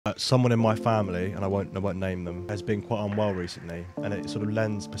Someone in my family, and I won't name them, has been quite unwell recently, and it sort of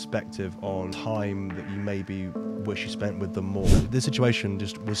lends perspective on time that you maybe wish you spent with them more. This situation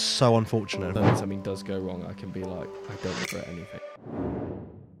just was so unfortunate. When something does go wrong, I can be like, I don't regret anything.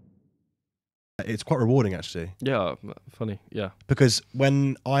 It's quite rewarding, actually. Yeah, funny, yeah. Because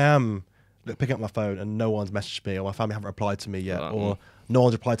when I am picking up my phone and no one's messaged me, or my family haven't replied to me yet, or no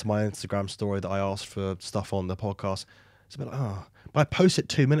one's replied to my Instagram story that I asked for stuff on the podcast, it's a bit like, oh, but I posted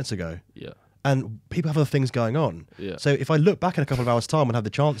 2 minutes ago. Yeah. And people have other things going on. Yeah. So if I look back in a couple of hours' time and have the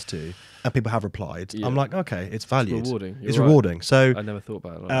chance to, and people have replied, Yeah. I'm like, okay, it's valued. It's rewarding. It's You're right. rewarding. So I never thought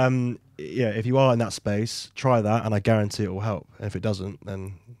about it like that. yeah, if you are in that space, try that, and I guarantee it will help. And if it doesn't,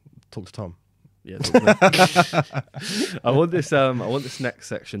 then talk to Tom. Yeah, I want this next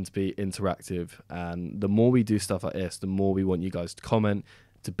section to be interactive, and the more we do stuff like this, the more we want you guys to comment,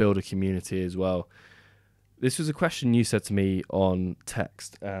 to build a community as well. This was a question you said to me on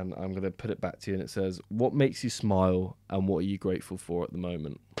text, and I'm going to put it back to you, and it says, what makes you smile and what are you grateful for at the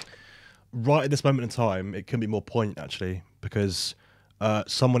moment? Right at this moment in time, it couldn't be more poignant, actually, because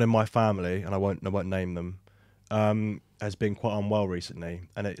someone in my family, and I won't name them, has been quite unwell recently,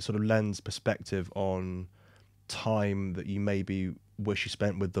 and it sort of lends perspective on time that you maybe wish you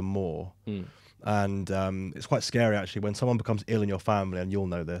spent with them more. And it's quite scary, actually, when someone becomes ill in your family, and you'll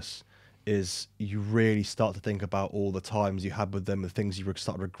know this, is you really start to think about all the times you had with them, the things you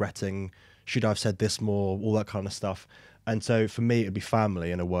start regretting, should I have said this more, all that kind of stuff. And so for me, it'd be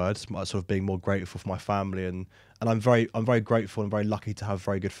family, in a word, sort of being more grateful for my family, and I'm very grateful and very lucky to have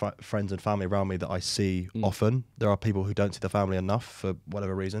very good friends and family around me that I see often. There are people who don't see their family enough for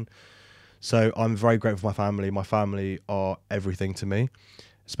whatever reason. So I'm very grateful for my family. My family are everything to me,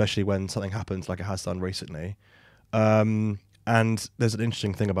 especially when something happens like it has done recently. And there's an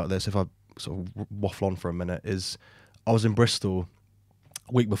interesting thing about this, if I sort of waffle on for a minute, is I was in Bristol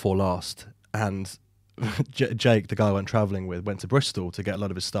week before last, and Jake, the guy I went travelling with, went to Bristol to get a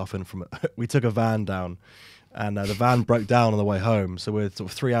lot of his stuff in from it. We took a van down, and the van broke down on the way home. So we're sort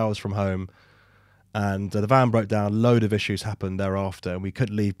of 3 hours from home, and the van broke down. Load of issues happened thereafter, and we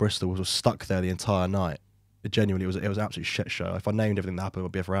couldn't leave Bristol. We were stuck there the entire night. It was an absolute shit show. If I named everything that happened, it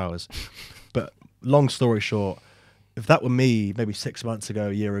would be here for hours. But long story short, if that were me maybe 6 months ago,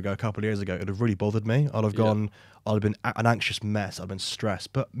 a year ago, a couple of years ago, it would have really bothered me. I'd have been an anxious mess. I'd been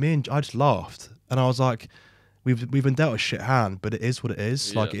stressed. But I just laughed, and I was like, we've been dealt a shit hand, but it is what it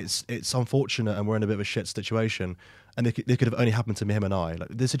is. Yeah. Like it's unfortunate, and we're in a bit of a shit situation. And it could have only happened to him and I. Like,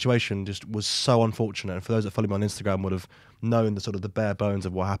 this situation just was so unfortunate. And for those that follow me on Instagram would have known the bare bones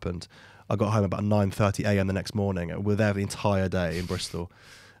of what happened. I got home about 9:30 a.m. the next morning. We were there the entire day in Bristol,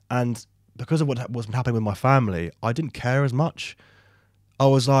 and because of what was happening with my family, I didn't care as much. I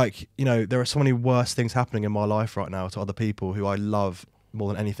was like, there are so many worse things happening in my life right now to other people who I love more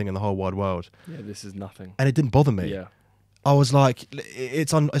than anything in the whole wide world. Yeah, this is nothing. And it didn't bother me. Yeah. I was like,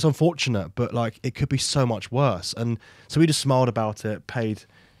 it's unfortunate, but like it could be so much worse. And so we just smiled about it, paid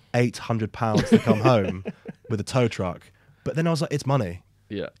 £800 to come home with a tow truck. But then I was like, it's money.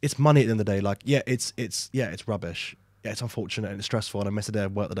 Yeah. It's money at the end of the day. Like, it's rubbish. Yeah, it's unfortunate and it's stressful, and I miss a day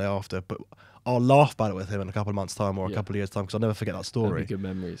of work the day after. But I'll laugh about it with him in a couple of months' time or a couple of years' time, because I'll never forget that story. That'd be good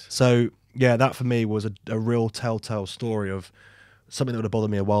memories. So yeah, that for me was a real telltale story of something that would have bothered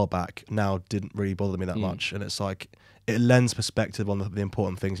me a while back. Now didn't really bother me that much, and it's like it lends perspective on the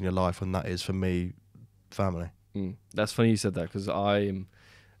important things in your life, and that is for me, family. That's funny you said that, because I am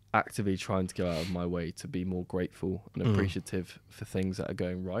actively trying to go out of my way to be more grateful and appreciative for things that are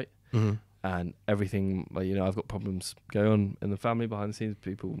going right. And everything, I've got problems going on in the family behind the scenes,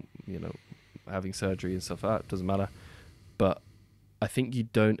 people, having surgery and stuff like that, doesn't matter. But I think you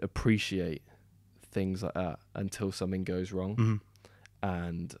don't appreciate things like that until something goes wrong.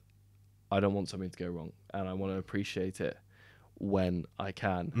 And I don't want something to go wrong, and I want to appreciate it when I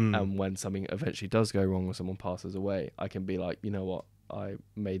can. And when something eventually does go wrong or someone passes away, I can be like, you know what, I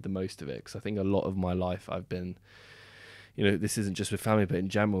made the most of it. Because I think a lot of my life I've been, this isn't just with family, but in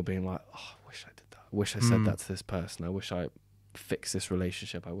general, being like, oh, I wish I did that. I wish I said that to this person. I wish I fixed this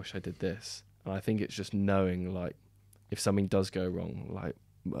relationship. I wish I did this. And I think it's just knowing, like, if something does go wrong, like,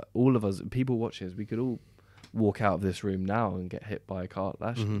 all of us, people watching us, we could all walk out of this room now and get hit by a car.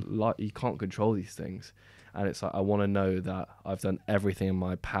 That's like, you can't control these things. And it's like, I want to know that I've done everything in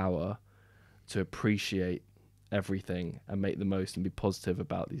my power to appreciate everything and make the most and be positive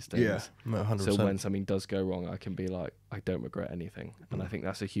about these things. Yeah, 100%. So when something does go wrong, I can be like, I don't regret anything. And I think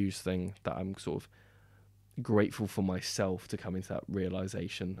that's a huge thing that I'm sort of grateful for myself to come into that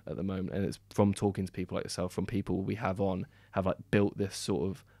realization at the moment. And it's from talking to people like yourself, from people we have like built this sort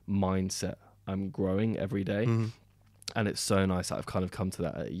of mindset. I'm growing every day. And it's so nice that I've kind of come to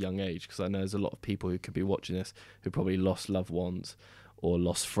that at a young age, because I know there's a lot of people who could be watching this who probably lost loved ones or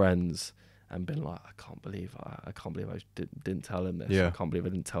lost friends and been like, I can't believe I didn't tell him this. Yeah. I can't believe I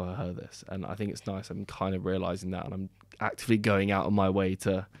didn't tell her this. And I think it's nice. I'm kind of realizing that, and I'm actively going out of my way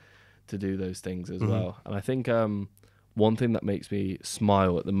to do those things as well. And I think one thing that makes me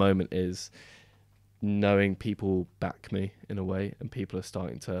smile at the moment is knowing people back me in a way, and people are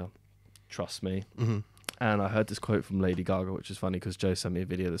starting to trust me. And I heard this quote from Lady Gaga, which is funny because Joe sent me a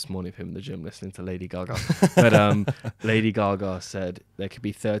video this morning of him in the gym listening to Lady Gaga. But Lady Gaga said there could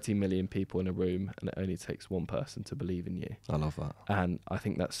be 30 million people in a room and it only takes one person to believe in you. I love that. And I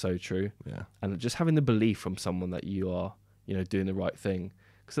think that's so true. Yeah. And just having the belief from someone that you are, doing the right thing.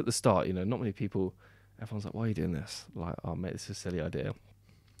 Because at the start, not many people, everyone's like, why are you doing this? Like, oh, mate, this is a silly idea.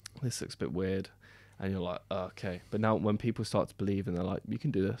 This looks a bit weird. And you're like, oh, okay. But now when people start to believe and they're like, you can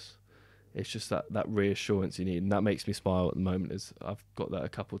do this. It's just that reassurance you need, and that makes me smile at the moment. Is I've got that a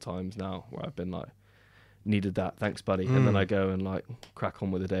couple of times now where I've been like, needed that, thanks buddy, and then I go and like crack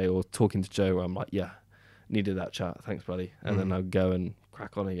on with the day, or talking to Joe where I'm like, yeah, needed that chat, thanks buddy, and then I go and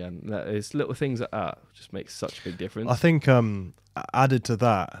crack on again. It's little things that just makes such a big difference. I think added to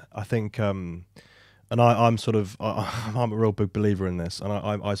that, I think and I'm sort of I'm a real big believer in this, and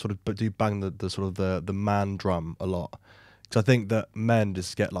I sort of do bang the sort of the man drum a lot. Because I think that men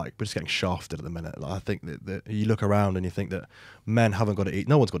just get we're just getting shafted at the minute. Like, I think that you look around and you think that men haven't got it easy.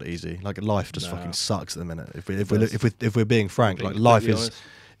 No one's got it easy. Like, life just fucking sucks at the minute. If we're being frank, like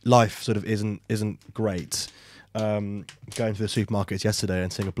life sort of isn't great. Going to the supermarkets yesterday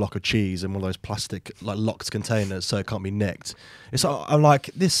and seeing a block of cheese in one of those plastic locked containers so it can't be nicked. I'm like,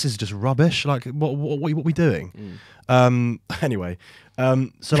 this is just rubbish. Like, what are we doing? Anyway.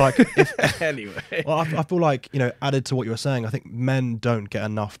 So Anyway, well, I feel like, added to what you were saying, I think men don't get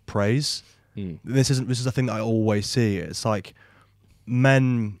enough praise. This is a thing that I always see. It's like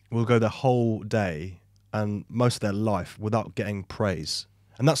men will go their whole day and most of their life without getting praise,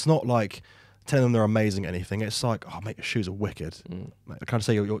 and that's not like telling them they're amazing at anything. It's like, oh mate, your shoes are wicked. I kind of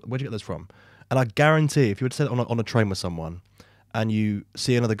say, where'd you get those from? And I guarantee, if you were to say that on a train with someone, and you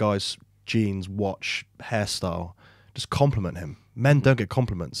see another guy's jeans, watch, hairstyle, just compliment him. Men don't get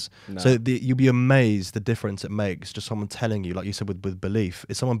compliments. No. So you'll be amazed the difference it makes, just someone telling you, like you said, with belief.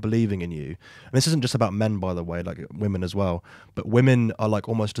 It's someone believing in you. And this isn't just about men, by the way, like women as well. But women are like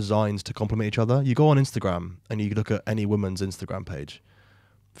almost designed to compliment each other. You go on Instagram and you look at any woman's Instagram page,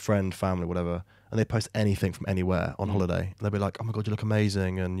 friend, family, whatever, and they post anything from anywhere on holiday. And they'll be like, oh my God, you look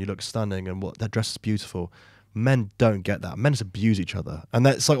amazing and you look stunning and that dress is beautiful. Men don't get that. Men just abuse each other. And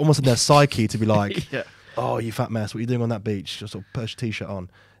that's like almost in their psyche to be like, yeah. Oh, you fat mess, what are you doing on that beach? Just sort of put your t-shirt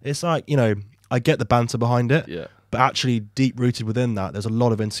on. It's like, I get the banter behind it, but actually deep rooted within that, there's a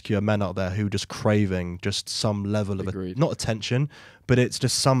lot of insecure men out there who are just craving just some level of, not attention, but it's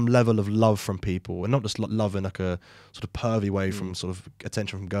just some level of love from people, and not just love in like a sort of pervy way from sort of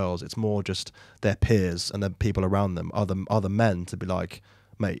attention from girls. It's more just their peers and the people around them, other men, to be like,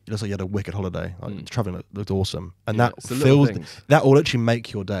 mate, it looks like you had a wicked holiday. Like, traveling looked awesome, and that will literally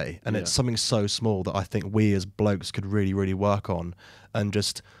make your day. And it's something so small that I think we as blokes could really, really work on. And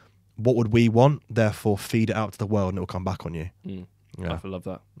just, what would we want? Therefore, feed it out to the world, and it will come back on you. I love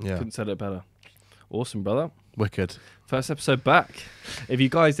that. Yeah, couldn't said it better. Awesome, brother. Wicked. First episode back. If you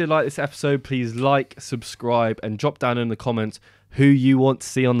guys did like this episode, please like, subscribe, and drop down in the comments who you want to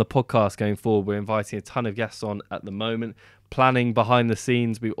see on the podcast going forward. We're inviting a ton of guests on at the moment. Planning behind the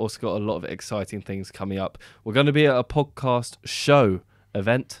scenes. We've also got a lot of exciting things coming up. We're going to be at a podcast show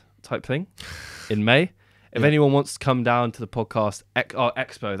event type thing in May. If anyone wants to come down to the podcast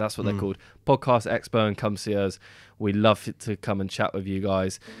expo, that's what they're called, podcast expo, and come see us, we'd love to come and chat with you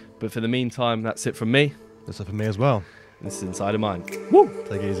guys. But for the meantime, that's it from me. That's it from me as well. This is InsideAMind. Woo!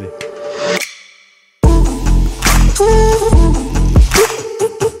 Take it easy.